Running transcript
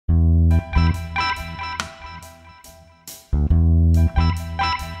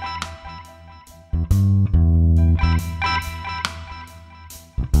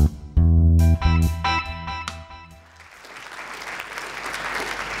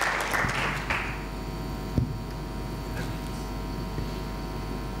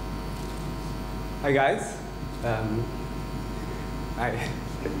Hi guys. Hi.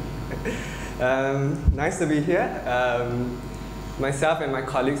 Nice to be here. Myself and my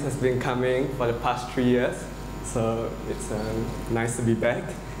colleagues has been coming for the past 3 years, so it's nice to be back.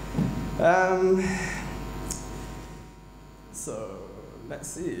 So let's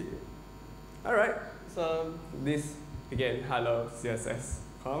see. All right. So this again, hello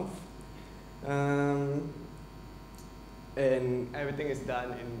CSSConf. And everything is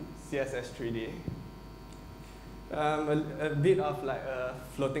done in CSS3D. A bit of like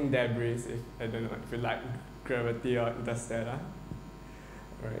floating debris, if I don't know if you like gravity or interstellar.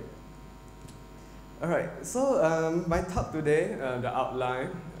 All right. So my talk today, the outline,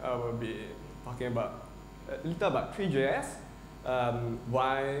 I will be talking about a little about THREE.JS,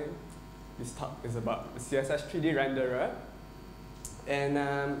 why this talk is about the CSS3DRenderer, and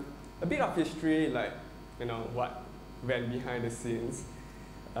a bit of history, like what went behind the scenes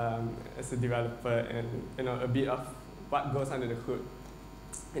as a developer, and a bit of what goes under the hood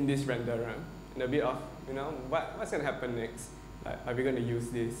in this renderer, and a bit of what's going to happen next. Like, are we going to use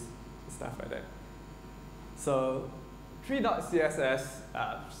this, stuff like that. So THREE.CSS,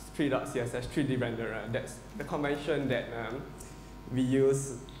 3.CSS3DRenderer, that's the convention that we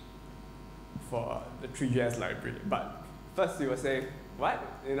use for the THREE.JS library. But first you will say, what?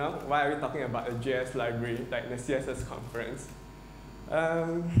 Why are we talking about a JS library like the CSS conference?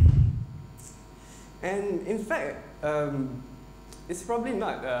 And in fact, it's probably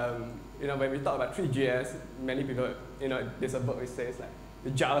not, when we talk about THREE.JS, many people, there's a book which says like the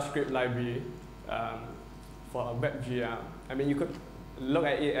JavaScript library for webgl. I mean, you could look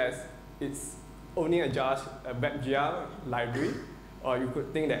at it as it's only a webgl library, or you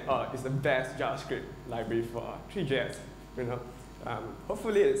could think that, oh, it's the best JavaScript library for THREE.JS,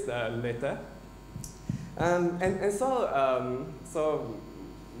 hopefully it's the later. And so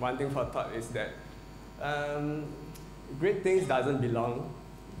one thing for thought is that great things doesn't belong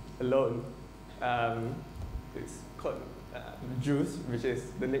alone. It's called Juice, which is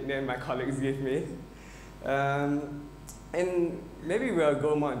the nickname my colleagues give me. And maybe we'll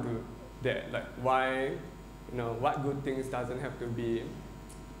go more into that, like why, what good things doesn't have to be,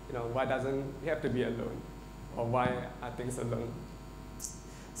 why doesn't it have to be alone, or why are things alone?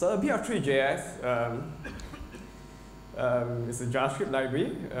 So a bit of THREE.JS, it's a JavaScript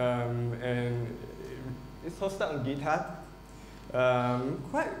library, and it's hosted on GitHub.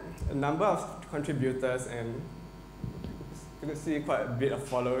 Quite a number of contributors, and you can see quite a bit of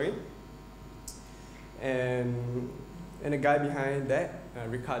following. And the guy behind that,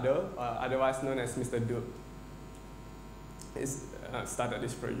 Ricardo, otherwise known as Mr. Dude, started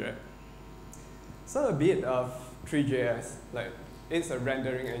this project. So a bit of THREE.JS, like it's a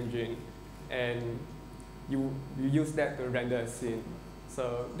rendering engine, and you use that to render a scene.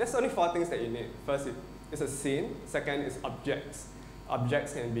 So there's only 4 things that you need. First, it's a scene. Second is objects.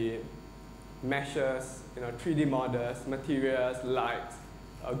 Objects can be meshes, 3D models, materials, lights,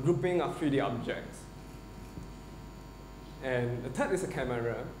 a grouping of 3D objects. And the third is a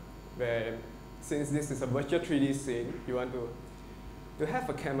camera, where since this is a virtual 3D scene, you want to have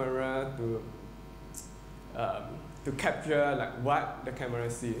a camera to capture like what the camera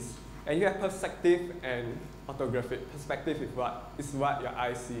sees. And you have perspective and orthographic. Perspective is what your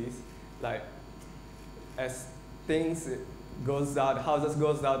eye sees. Like as things goes down, the houses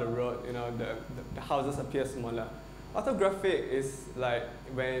goes down the road, the houses appear smaller. Orthographic is like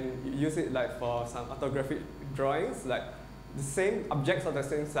when you use it like for some orthographic drawings, like the same objects of the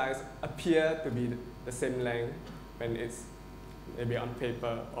same size appear to be the same length when it's maybe on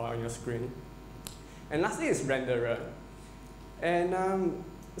paper or on your screen. And lastly is renderer. And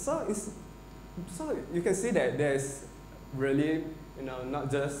so you can see that there's really not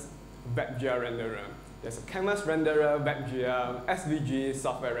just webgl renderer. There's a canvas renderer, webgl, SVG,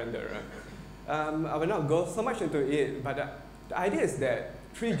 software renderer. I will not go so much into it, but the idea is that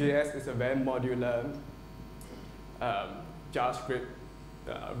THREE.JS is a very modular JavaScript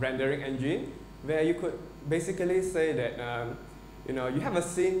rendering engine, where you could basically say that you have a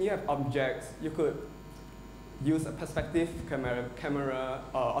scene, you have objects, you could use a perspective camera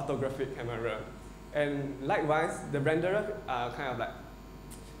or orthographic camera. And likewise, the renderer are kind of like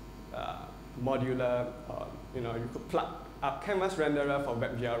modular, you could plug up canvas renderer for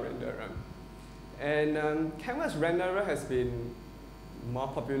webgl renderer. And canvas renderer has been more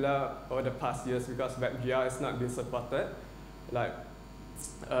popular over the past years because webgl is not being supported like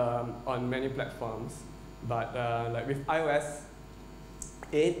on many platforms. But like with iOS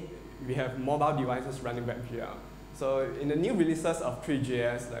 8, we have mobile devices running webgl. So in the new releases of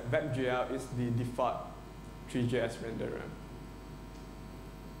THREE.JS, like webgl is the default THREE.JS renderer.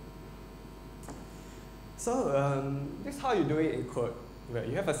 So this is how you do it in code. Where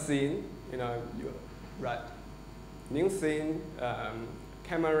you have a scene, you write new scene,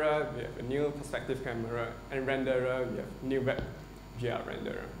 camera, we have a new perspective camera, and renderer, we have new webgl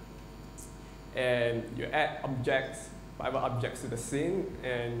renderer. And you add objects, whatever objects to the scene,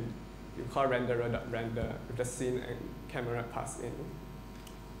 and you call renderer.render with the scene and camera passed in.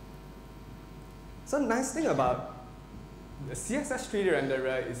 So the nice thing about the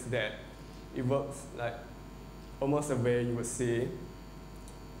CSS3DRenderer is that it works like almost the way you would see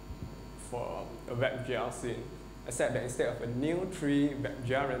for a webgl scene, except that instead of a new tree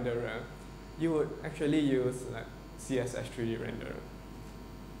webgl renderer, you would actually use like CSS3DRenderer.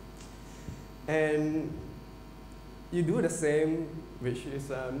 And you do the same, which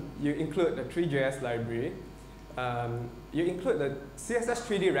is you include the THREE.JS library. You include the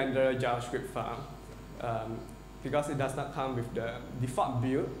CSS3DRenderer JavaScript file because it does not come with the default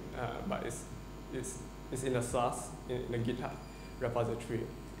build, but it's in the source in the GitHub repository.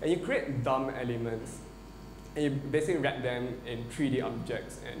 And you create DOM elements, and you basically wrap them in 3D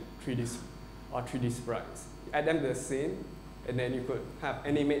objects and 3D sprites. You add them to the scene, and then you could have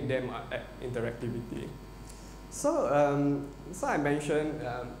animate them at interactivity. So, so I mentioned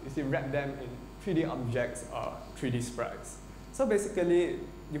if you wrap them in 3D objects or 3D sprites. So basically,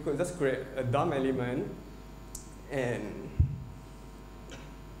 you could just create a DOM element and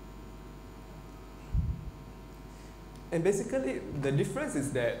basically, the difference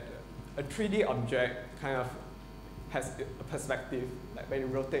is that a 3D object kind of has a perspective. Like when you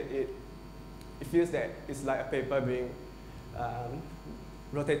rotate it, it feels that it's like a paper being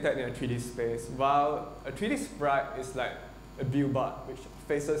rotated in a 3D space, while a 3D sprite is like a billboard which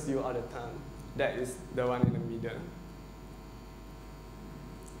faces you all the time. That is the one in the middle.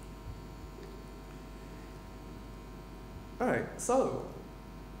 All right, so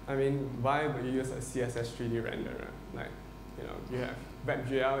I mean, why would you use a CSS3DRenderer? Like, you have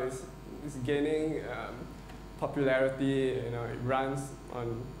webgl is gaining popularity. It runs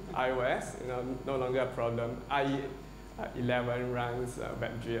on iOS. No longer a problem. IE 11 runs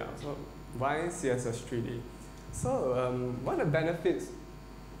webgl. So why CSS3D? So one of the benefits,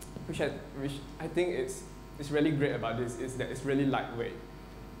 which I think is really great about this, is that it's really lightweight.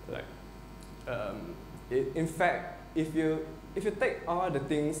 Like, in fact, if you take all the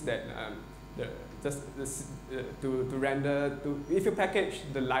things that to render, if you package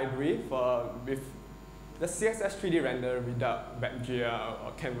the library with the CSS3DRenderer without webgl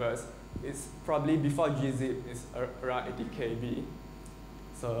or canvas, it's probably before gzip is around 80 KB.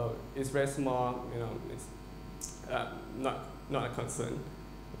 So it's very small. It's not a concern.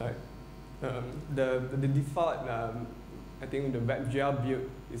 Like the default, I think the webgl build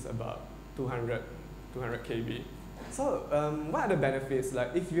is about 200 KB. So what are the benefits?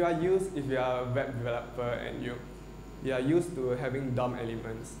 Like if you are a web developer and you are used to having DOM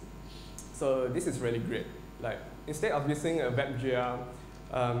elements, so this is really great. Like instead of using a WebGL,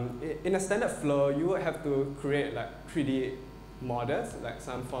 in a standard flow, you would have to create like 3D models, like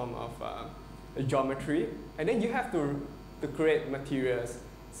some form of a geometry, and then you have to create materials,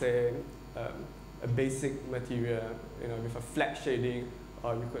 say a basic material, with a flat shading,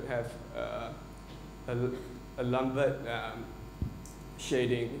 or you could have a lumbered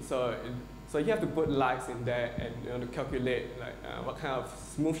shading. So you have to put lights in there and to calculate like what kind of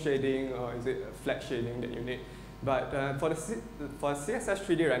smooth shading or is it a flat shading that you need. But for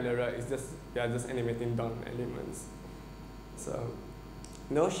CSS3DRenderer, they are just animating DOM elements. So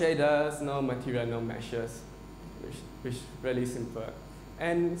no shaders, no material, no meshes, which is really simple.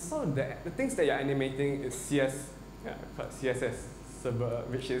 And so the things that you're animating is called CSS server,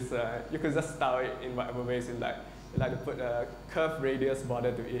 which is you could just style it in whatever ways you like. You like to put a curved radius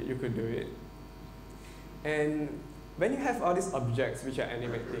border to it, you could do it. And when you have all these objects which are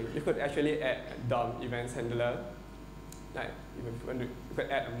animating, you could actually add a DOM events handler. Like you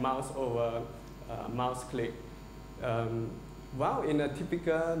could add a mouse over mouse click. While in a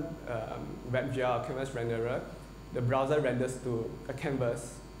typical WebGL canvas renderer, the browser renders to a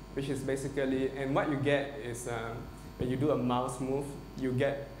canvas, which is basically, and what you get is when you do a mouse move, you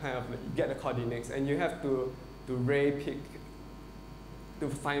get the coordinates, and you have to ray pick to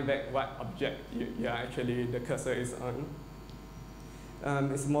find back what object the cursor is on.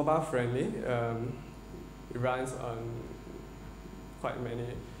 It's mobile friendly. It runs on quite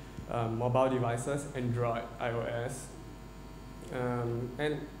many mobile devices, Android, iOS,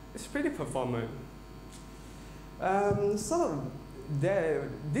 and it's pretty performant. So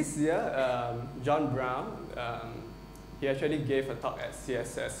this year, John Brown, he actually gave a talk at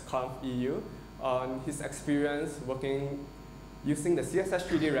CSSConf.Asia on his experience using the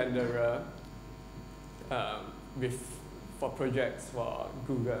CSS3DRenderer for projects for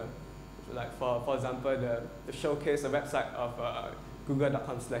Google. Like for example, the showcase, the website of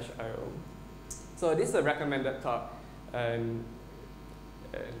google.com/io. So this is a recommended talk, and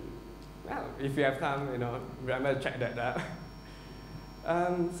well, if you have time, remember to check that out.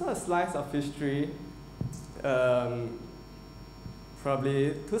 So a slice of history,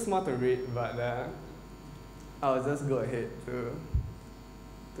 probably too small to read, but I'll just go ahead to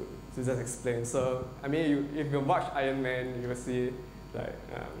just explain. So I mean, if you watch Iron Man, you will see like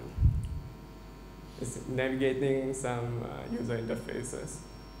it's navigating some user interfaces.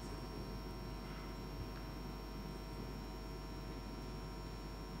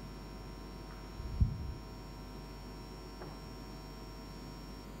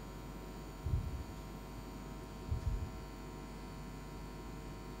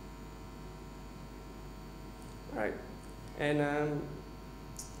 Right, and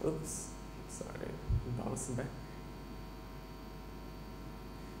oops, sorry, bounce back.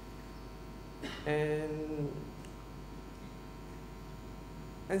 And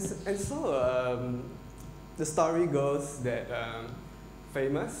so the story goes that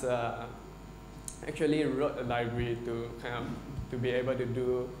Famous actually wrote a library to be able to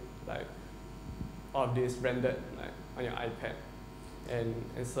do like all of this rendered like on your iPad, and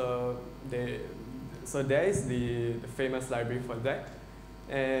so there is the Famous library for that,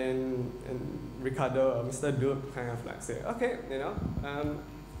 and Ricardo or Mr. Duke kind of like say, okay,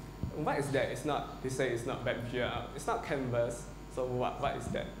 what is that? It's not. They say it's not webgl. It's not Canvas. So what is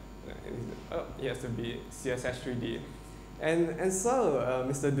that? Oh, it has to be CSS3D, and so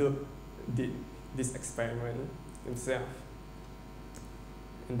Mr. Duke did this experiment himself,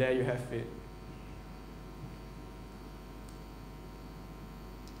 and there you have it.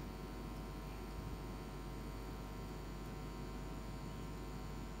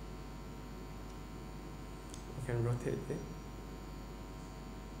 You can rotate it.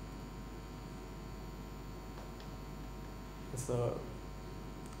 So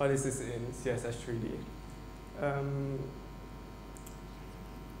all this is in CSS3D.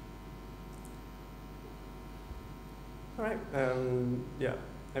 All right. Yeah.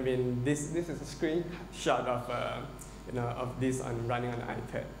 I mean, this is a screenshot of of this running on an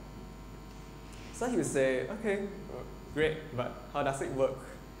iPad. So you say, okay, great, but how does it work?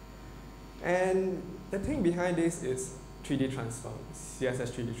 And the thing behind this is 3D transforms,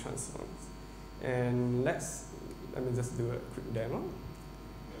 CSS 3D transforms, and let me just do a quick demo.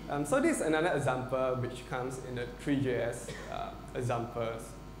 So this is another example which comes in the THREE.JS examples.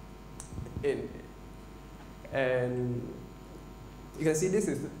 And you can see this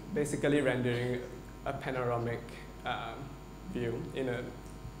is basically rendering a panoramic view in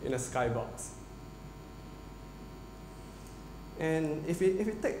a skybox. And if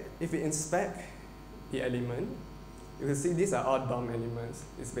we inspect the element, you can see these are all DOM elements.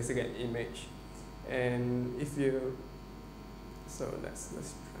 It's basically an image. And if you, so let's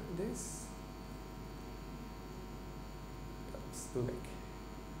try this. Oops, too big.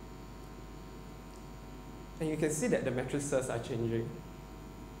 And you can see that the matrices are changing.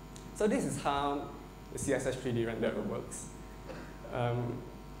 So this is how the CSS3DRenderer works.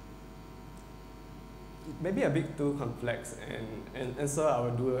 Maybe a bit too complex, and so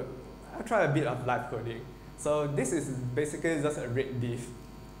I'll try a bit of live coding. So this is basically just a red div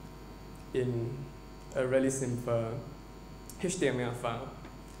in a really simple HTML file.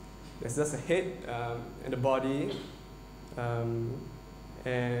 There's just a head and a body,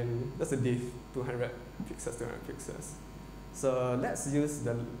 and just a div, 200 pixels, 200 pixels. So let's use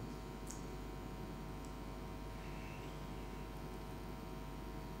the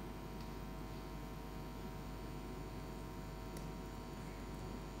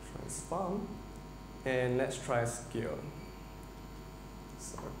transform, and let's try scale.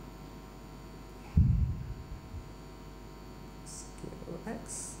 So scale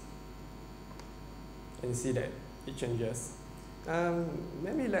X, and you see that it changes.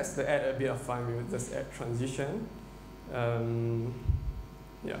 Maybe let's add a bit of fun. We will just add transition.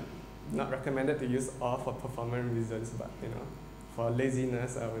 Yeah, not recommended to use all for performance reasons, but for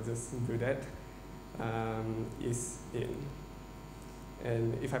laziness, I will just do that. Is in.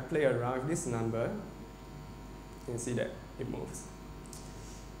 And if I play around with this number, you can see that it moves.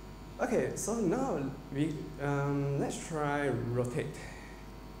 Okay, so now we let's try rotate,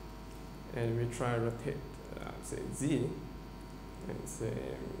 and we try rotate say Z, and say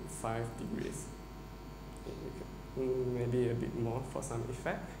 5 degrees, maybe a bit more for some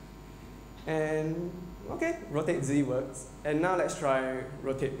effect. And okay, rotate Z works. And now let's try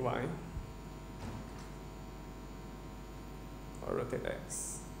rotate Y. Or rotate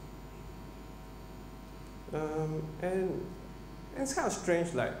X. And it's kind of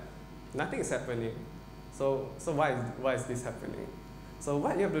strange, like nothing is happening. So why is this happening? So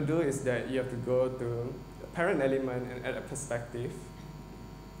what you have to do is that you have to go to the parent element and add a perspective.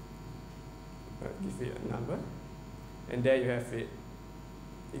 Give it a number, and there you have it.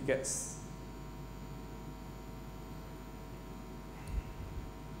 It gets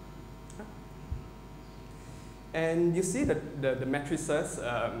and you see the matrices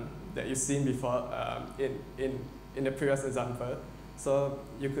that you've seen before in the previous example. So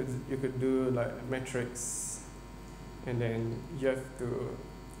you could do like matrix, and then you have 2,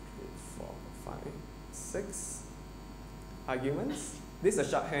 4, 5, 6 arguments. This is a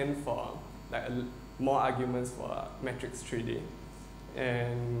shorthand for like more arguments for matrix 3D,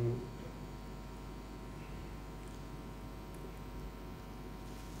 and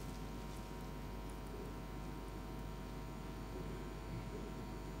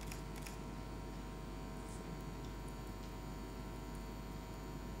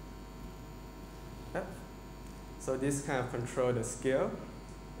so this kind of control the scale,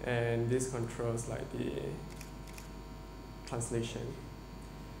 and this controls like the translation.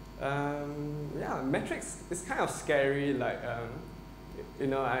 Yeah, metrics is kind of scary. Like you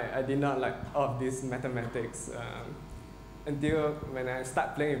know, I did not like all of this mathematics until when I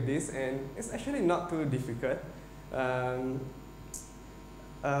start playing with this, and it's actually not too difficult.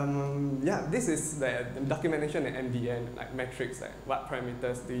 Yeah, this is the documentation and MDN, like metrics, like what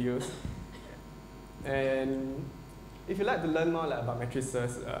parameters to use. And if you like to learn more like about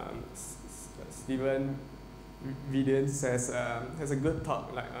matrices, Steven Videns has a good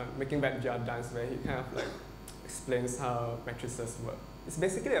talk, like making webgl dance, where he kind of like explains how matrices work. It's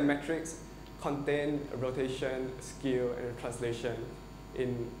basically a matrix contain a rotation, a skew, and a translation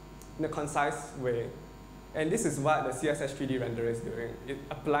in a concise way. And this is what the CSS3DRenderer is doing. It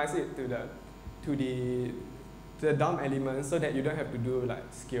applies it to the DOM element so that you don't have to do like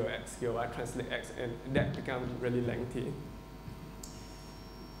scale x, scale y, translate x, and that becomes really lengthy.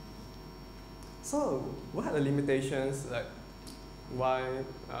 So what are the limitations? Like why,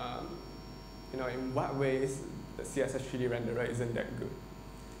 you know, in what ways the CSS3DRenderer isn't that good?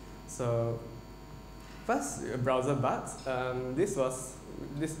 So first, browser bugs. This was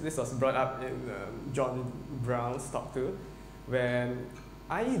brought up in John Brown's talk too, when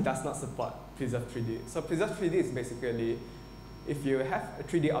IE does not support Preserve 3D. So Preserve 3D is basically if you have a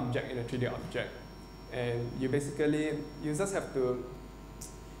 3D object in a 3D object, and users have to,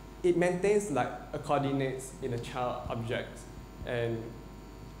 it maintains like a coordinates in a child object, and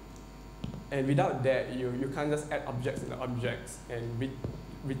without that you can't just add objects in the objects and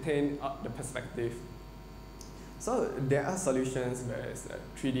retain the perspective. So there are solutions where it's a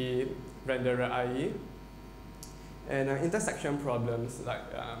 3D renderer IE, and intersection problems like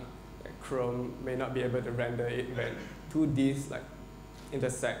Chrome may not be able to render it when 2Ds like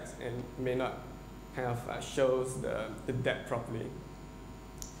intersect and may not kind of shows the depth properly.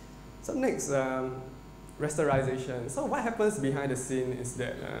 So next, rasterization. So what happens behind the scene is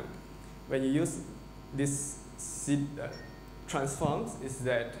that when you use this transforms is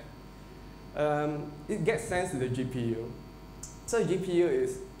that it gets sent to the GPU. So GPU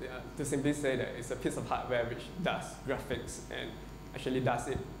is, to simply say that it's a piece of hardware which does graphics and actually does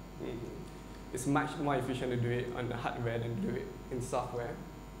it. It's much more efficient to do it on the hardware than to do it in software.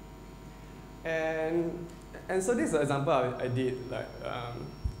 And so this is an example I did, like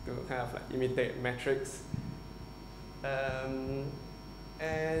to kind of like imitate metrics.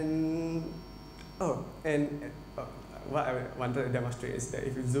 What I wanted to demonstrate is that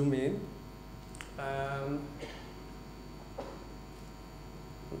if you zoom in,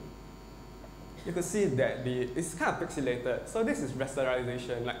 you can see that it's kind of pixelated. So this is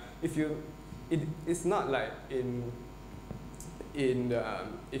rasterization. Like it's not like if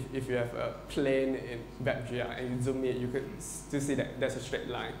you have a plane in webgl and you zoom in, you could still see that there's a straight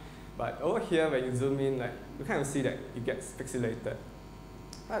line. But over here, when you zoom in, like you kind of see that it gets pixelated.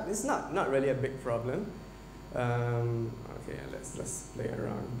 But it's not really a big problem. Okay, let's play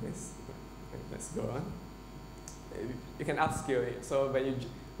around with this. Let's go on. You can upscale it. So when you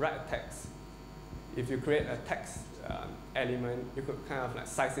write a text, if you create a text element, you could kind of like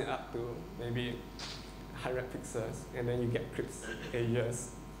size it up to maybe 100 pixels, and then you get crisp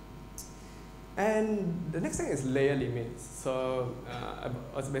edges. And the next thing is layer limits. So I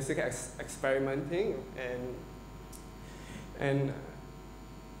was basically experimenting, and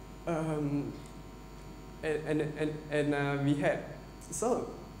we had, so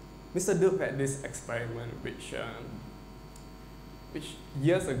Mr. Duke had this experiment which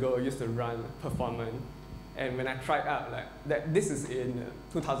years ago used to run performance, and when I tried out like that, this is in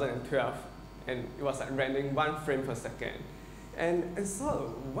 2012, and it was like rendering 1 frame per second. And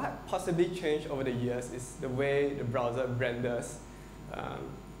so what possibly changed over the years is the way the browser renders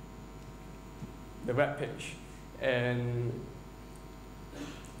the web page. And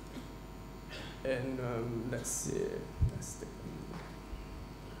let's see,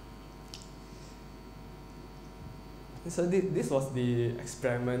 so this was the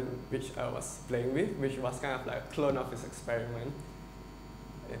experiment which I was playing with, which was kind of like a clone of this experiment.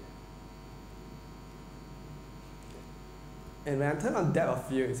 And when I turn on depth of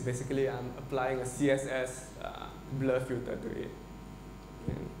field, it's basically I'm applying a CSS blur filter to it.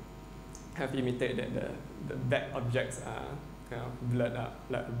 And have imitated that the back objects are kind of blurred up,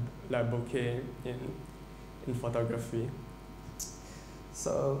 like bokeh in photography.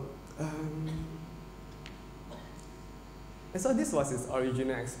 So, and so this was its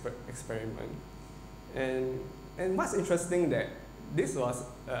original experiment. And what's interesting that this was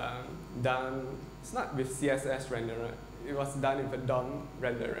done, it's not with CSS renderer, it was done with a DOM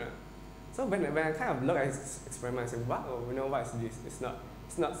renderer. So when I kind of look at this experiment, I say, wow, what is this? It's not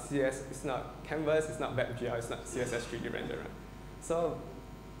Canvas, it's not webgl, it's not CSS3DRenderer. So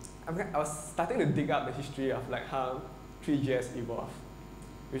I was starting to dig up the history of like how THREE.JS evolved,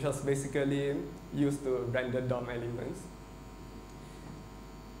 which was basically used to render DOM elements.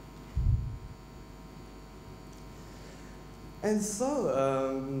 And so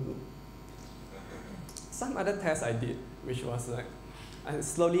some other tests I did, which was like, I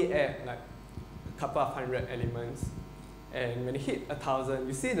slowly add like a couple of 100 elements. And when it hit 1,000,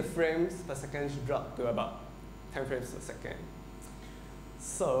 you see the frames per second drop to about 10 frames per second.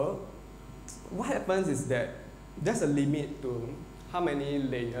 So what happens is that there's a limit to how many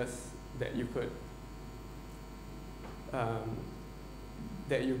layers that you could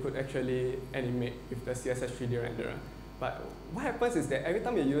actually animate with the CSS3DRenderer. But what happens is that every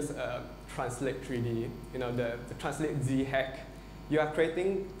time you use translate 3D, the translate Z hack, you are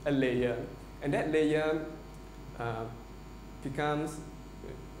creating a layer, and that layer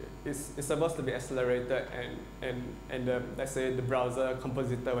it's supposed to be accelerated, and let's say the browser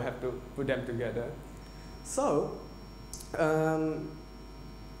compositor will have to put them together. So,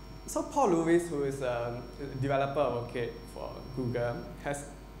 so Paul Lewis, who is a developer advocate for Google, has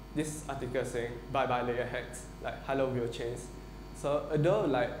this article saying bye-bye layer hacks, like hello real chains. So although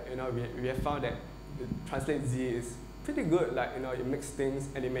we have found that the translate Z is pretty good, it makes things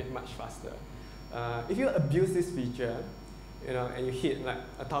animate much faster. If you abuse this feature, and you hit like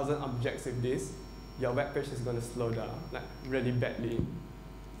 1,000 objects with this, your web page is going to slow down like really badly.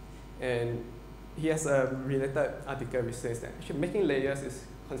 And he has a related article which says that actually making layers is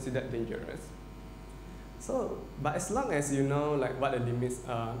considered dangerous. So, but as long as you know like what the limits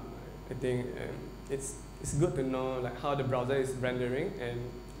are, I think it's good to know like how the browser is rendering,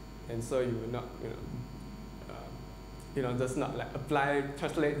 and so you will not just not like apply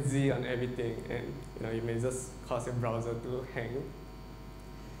translate Z on everything, and you may just cause your browser to hang.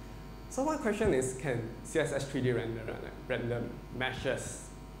 So one question is, can CSS3DRenderer like render meshes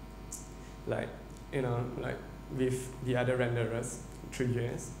like with the other renderers,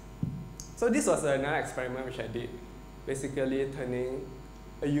 THREE.JS? So this was another experiment which I did, basically turning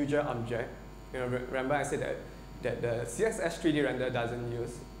a user object. Remember I said that the CSS3DRenderer doesn't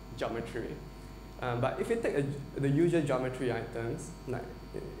use geometry. But if you take the usual geometry items, like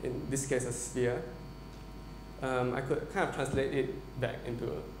in this case a sphere, I could kind of translate it back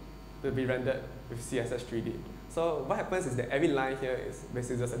to be rendered with CSS3D. So what happens is that every line here is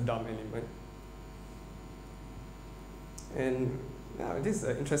basically just a DOM element. And this is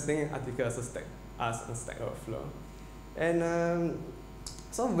an interesting article also on Stack Overflow. And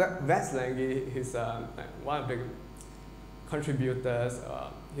so Wes Lange, he's one of the contributors.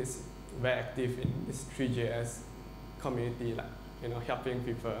 He's very active in this THREE.JS community, helping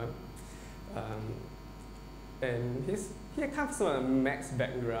people. And he comes from a Max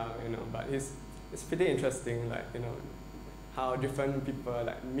background, but it's pretty interesting, how different people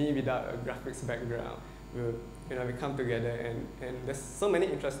like me without a graphics background will, we come together, and there's so many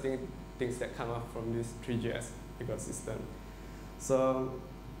interesting things that come up from this THREE.JS ecosystem. So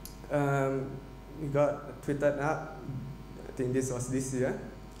we got tweeted up, I think this was this year,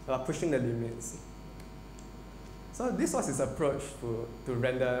 about pushing the limits. So this was his approach to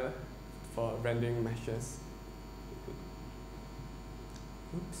render for rendering meshes.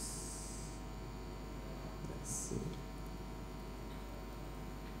 Oops. Let's see.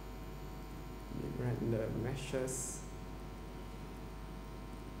 Render meshes.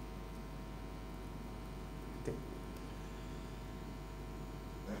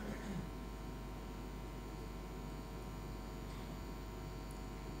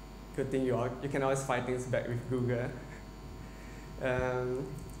 you think you can always find things back with Google.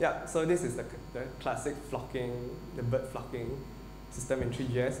 Yeah, so this is the classic flocking, the bird flocking system in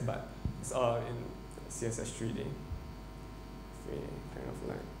THREE.JS, but it's all in CSS3D. We kind of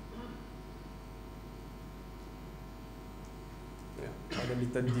like, yeah, all the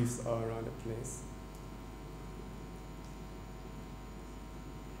little divs all around the place.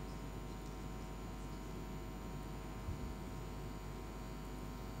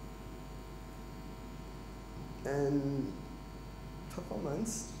 And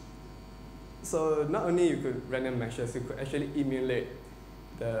performance. So not only you could render meshes, you could actually emulate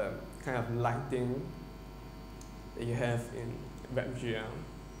the kind of lighting that you have in webgl.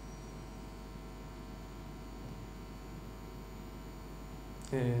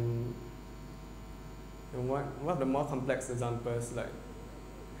 And one of the more complex examples, like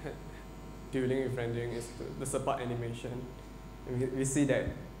dealing with rendering, is the support animation. And we see that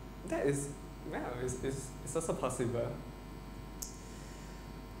is, well, it's also possible.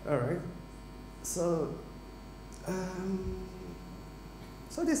 All right. So,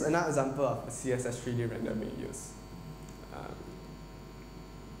 so this is another example of a CSS3DRenderer being used.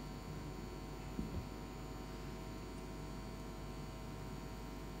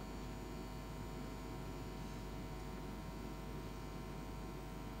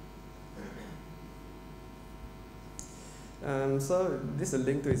 So this is a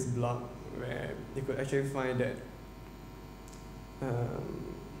link to his blog where you could actually find that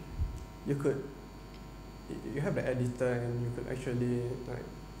you have the editor and you could actually like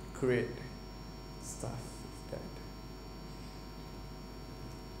create stuff with that.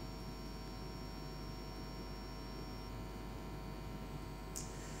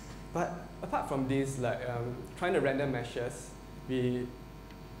 But apart from this, like trying to render meshes, we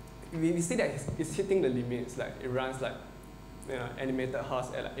see that it's hitting the limits. Like it runs like animated horse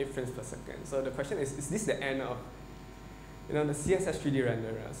at like 8 frames per second. So the question is this the end of the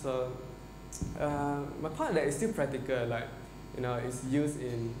CSS3DRenderer? So my point that is still practical, like it's used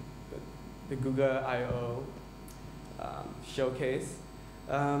in the Google I/O showcase.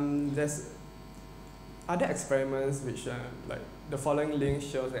 There's other experiments which like the following link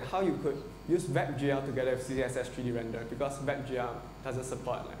shows that how you could use webgl together with CSS3DRenderer, because webgl doesn't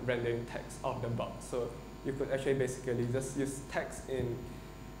support like rendering text off the box. So you could actually basically just use text in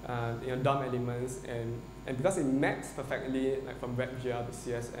DOM elements, and because it maps perfectly like from webgl to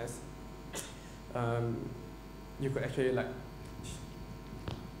CSS, you could actually like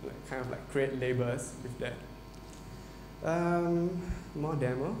kind of like create labels with that. More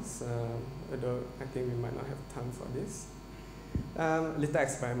demos, although I think we might not have time for this. Little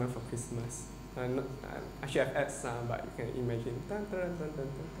experiment for Christmas. Actually, I've added some, but you can imagine. Dun, dun, dun, dun, dun,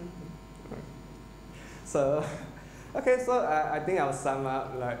 dun. So, okay, so I think I'll sum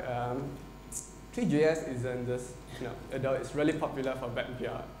up like THREE.JS isn't just, although it's really popular for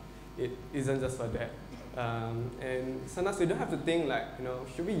webgl, it isn't just for that. And sometimes we don't have to think like,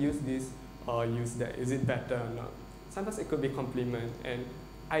 should we use this or use that? Is it better or not? Sometimes it could be complement, and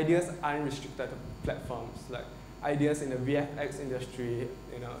ideas aren't restricted to platforms. Like ideas in the VFX industry,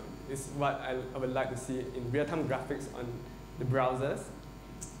 is what I would like to see in real-time graphics on the browsers,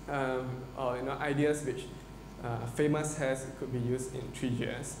 or ideas which Famous has could be used in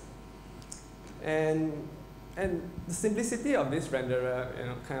THREE.JS. And the simplicity of this renderer,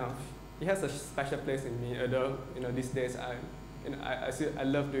 it has a special place in me. Although these days I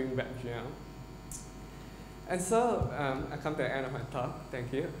love doing webgl. And so I come to the end of my talk.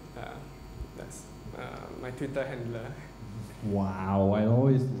 Thank you. That's my Twitter handler. Wow, I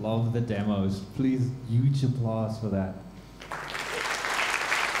always love the demos. Please, huge applause for that.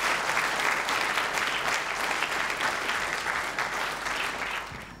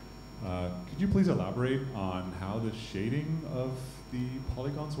 Could you please elaborate on how the shading of the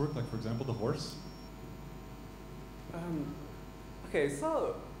polygons work? Like, for example, the horse? Okay,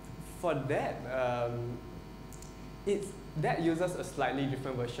 so for that, that uses a slightly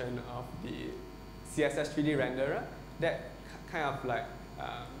different version of the CSS3DRenderer that kind of like,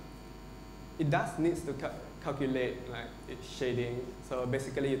 it does needs to calculate like its shading. So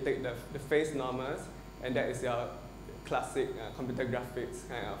basically you take the face normals, and that is your classic computer graphics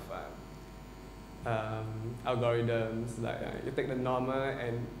kind of algorithms. Like you take the normal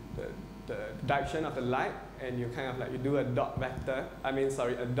and the direction of the light, and you kind of like, you do a dot vector, a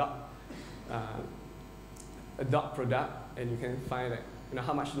dot product, and you can find like,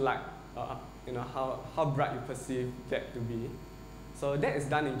 how much light, how bright you perceive that to be. So that is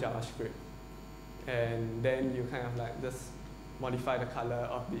done in JavaScript. And then you kind of like just modify the color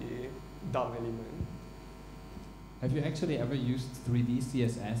of the DOM element. Have you actually ever used 3D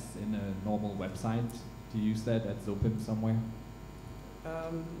CSS in a normal website? Do you use that at Zopim somewhere?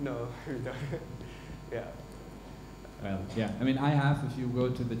 No, we don't. Yeah. Well, yeah. I mean, I have. If you go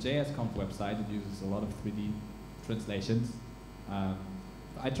to the CSSConf website, it uses a lot of 3D translations.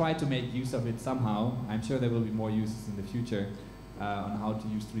 I try to make use of it somehow. I'm sure there will be more uses in the future on how to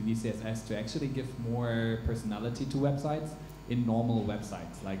use 3D CSS to actually give more personality to websites in normal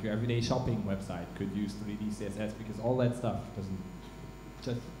websites. Like your everyday shopping website could use 3D CSS because all that stuff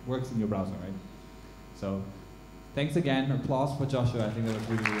just works in your browser, right? So thanks again. Applause for Joshua. I think that was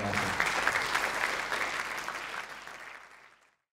really, really awesome.